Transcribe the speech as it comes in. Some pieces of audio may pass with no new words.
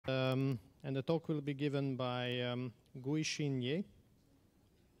and the talk will be given by Guixin Ye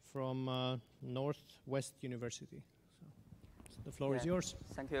from Northwest University. So the floor is yours.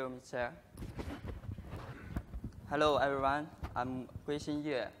 Thank you, Mr. Chair. Hello, everyone. I'm Guixin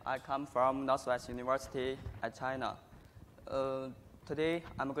Ye. I come from Northwest University at China. Today,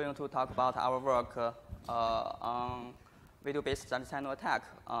 I'm going to talk about our work on video-based channel attack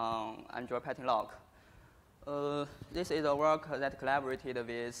on Android pattern lock. This is a work that collaborated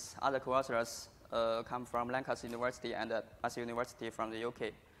with other co-authors come from Lancaster University and Bath University from the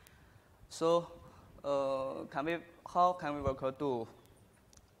UK. So, how can we work do?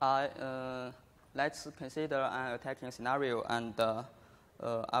 Let's consider an attacking scenario, and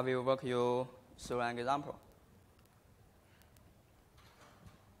I will walk you through an example.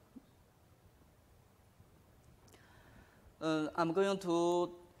 I'm going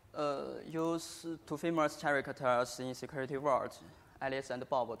to use two famous characters in security world, Alice and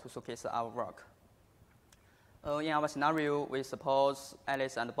Bob, to showcase our work. In our scenario, we suppose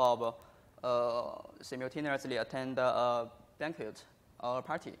Alice and Bob simultaneously attend a banquet or a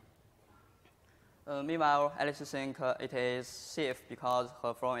party. Meanwhile, Alice thinks it is safe because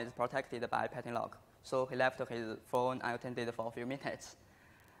her phone is protected by pattern lock, so he left his phone unattended for a few minutes.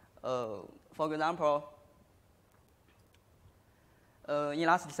 For example, in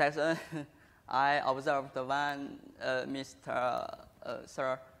last session, I observed when Mr.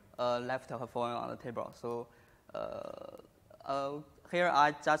 Sir left her phone on the table. So here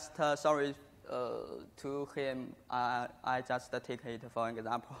I just sorry to him. I just take it for an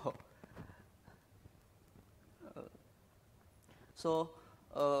example. So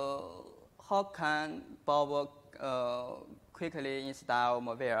how can Bob quickly install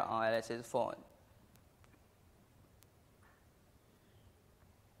malware on Alice's phone?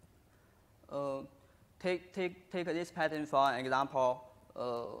 Take this pattern for an example.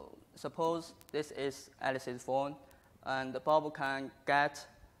 Suppose this is Alice's phone, and Bob can get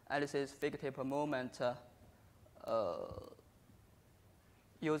Alice's fingertip movement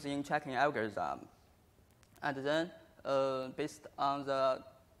using tracking algorithm. And then, based on the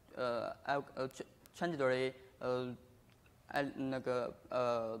trajectory,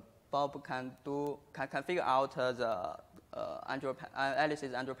 Bob can figure out the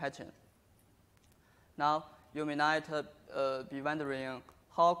Alice's Android pattern. Now, you may not be wondering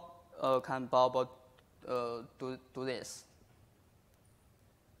how can Bob do this.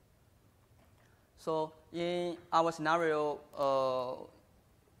 So in our scenario,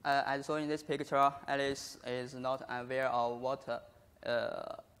 as shown in this picture, Alice is not aware of what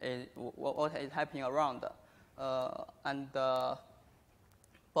is happening around, and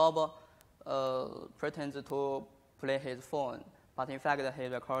Bob pretends to play his phone, but in fact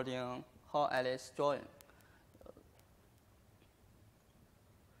he's recording how Alice joined.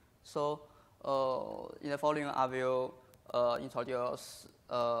 So in the following, I will introduce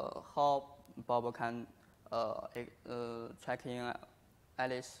how Bob can tracking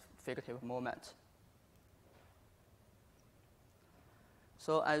Alice's fingertip movement.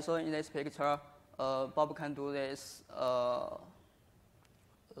 So as shown in this picture, Bob can do this.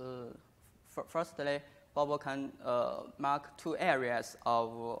 Firstly, Bob can mark two areas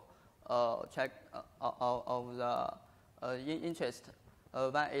of of the interest.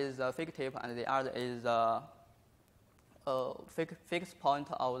 One is the fingertip, and the other is the fixed point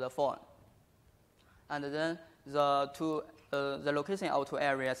of the phone. And then the location of two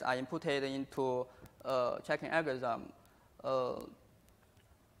areas are inputted into tracking algorithm.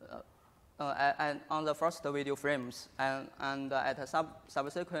 And on the first video frames, and at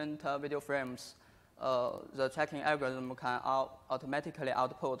subsequent video frames, the tracking algorithm can automatically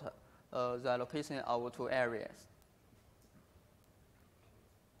output the location of two areas.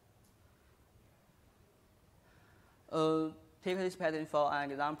 Take this pattern for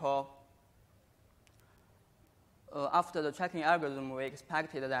an example. After the tracking algorithm, we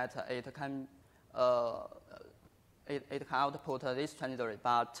expected that it can output this trajectory,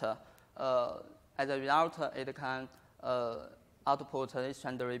 but as a result, it can output this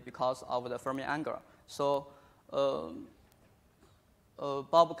trajectory because of the Fermi angle. So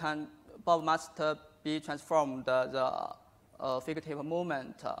Bob must be transformed the fingertip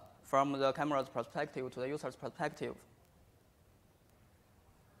movement from the camera's perspective to the user's perspective.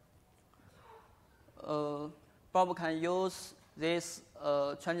 Bob can use this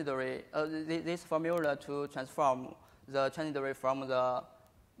trajectory, this formula to transform the trajectory from the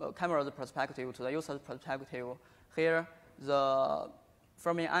camera's perspective to the user's perspective. Here, the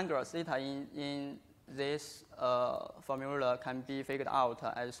Fermi angle theta in this formula can be figured out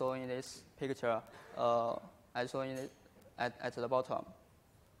as shown in this picture, as shown in at the bottom.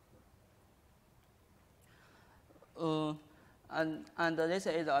 And this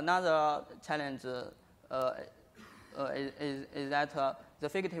is another challenge is that the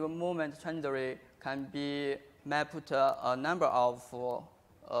fictive movement trajectory can be mapped to a number of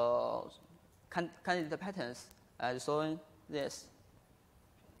candidate patterns, as shown this.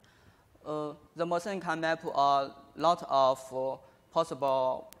 The machine can map a lot of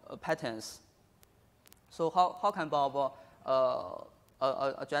possible patterns. So how can Bob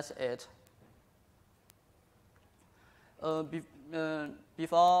address it?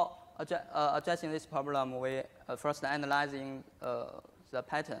 Before addressing this problem, we first analyzing the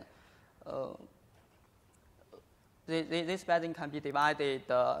pattern. This pattern can be divided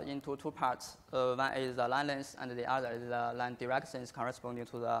into two parts. One is the line length, and the other is the line directions corresponding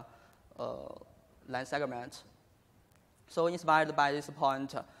to the line segment. So inspired by this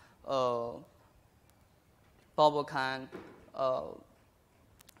point, Bob can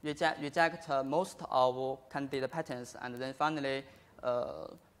reject most of candidate patterns, and then finally,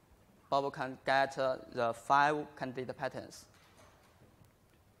 Bob can get the 5 candidate patterns.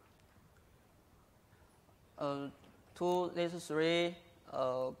 To these 3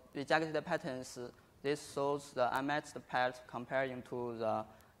 rejected patterns, this shows the unmatched pair comparing to the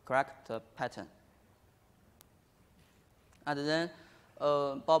correct pattern. And then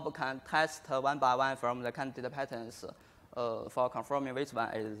Bob can test one by one from the candidate patterns for confirming which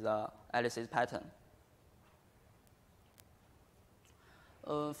one is Alice's pattern.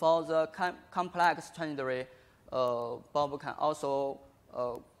 For the complex trajectory, Bob can also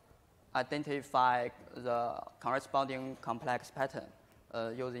identify the corresponding complex pattern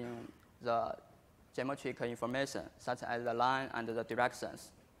using the geometric information, such as the line and the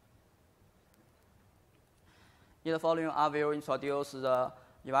directions. In the following, I will introduce the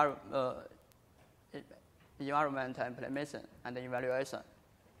environment implementation and evaluation.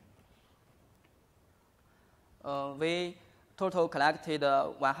 We total collected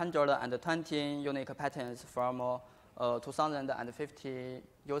 120 unique patterns from 2,050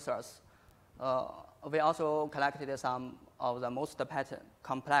 users. We also collected some of the most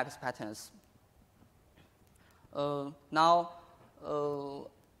complex patterns. Now,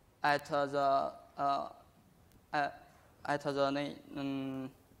 at the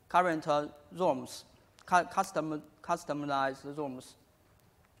current rooms, customized rooms,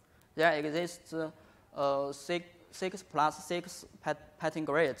 there exists 6 plus 6 pattern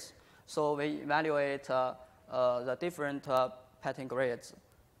grids. So we evaluate the different pattern grids.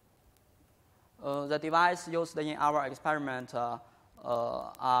 The device used in our experiment are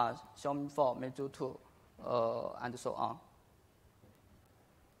Xiaomi 4, Meizu 2, and so on.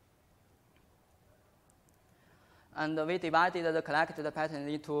 And we divided the collected pattern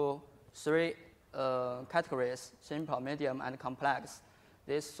into 3 categories: simple, medium, and complex.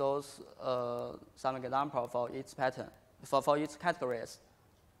 This shows some example for each pattern, for each categories.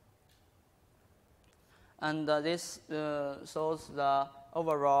 And this shows the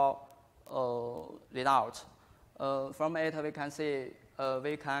overall result. From it, we can see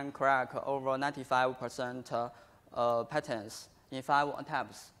we can crack over 95% patterns in 5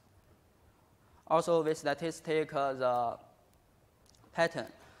 attempts. Also, we statistic the pattern,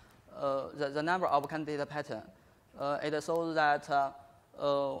 the number of candidate pattern. It shows that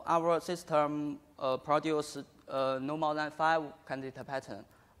our system produces no more than 5 candidate pattern,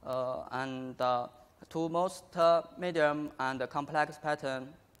 and to most medium and complex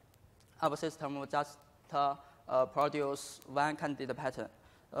pattern, our system will just produce 1 candidate pattern,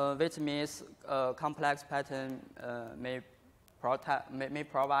 which means complex pattern may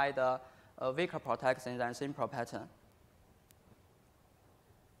provide a weaker protection than simple pattern.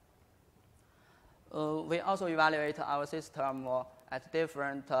 We also evaluate our system at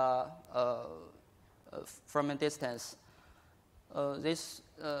different from a distance.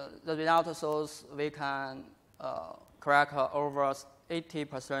 The result shows we can crack over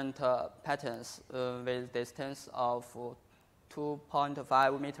 80% patterns with distance of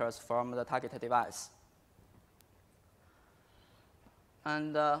 2.5 meters from the target device.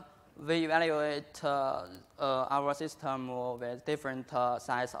 And we evaluate our system with different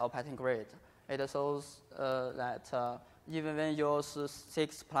size of pattern grid. It shows that even when you use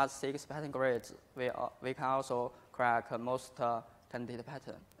 6 plus 6 pattern grids, we can also crack most candidate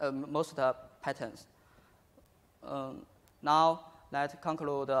pattern, most patterns. Now let's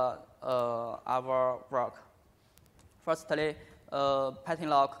conclude our work. Firstly, pattern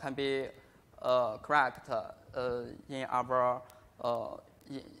lock can be cracked in our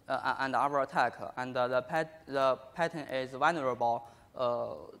and our attack, and the pattern is vulnerable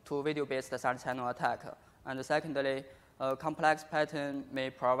to video-based side-channel attack. And secondly, complex pattern may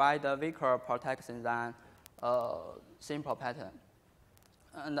provide a weaker protection than simple pattern.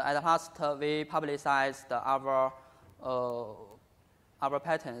 And at last, we publicized our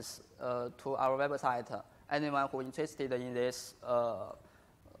patterns to our website. Anyone who is interested in this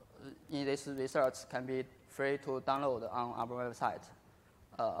research can be free to download on our website.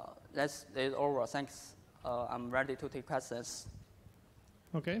 That's it over. Thanks. I'm ready to take questions.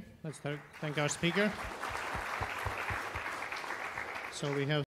 Okay, let's thank our speaker. So we have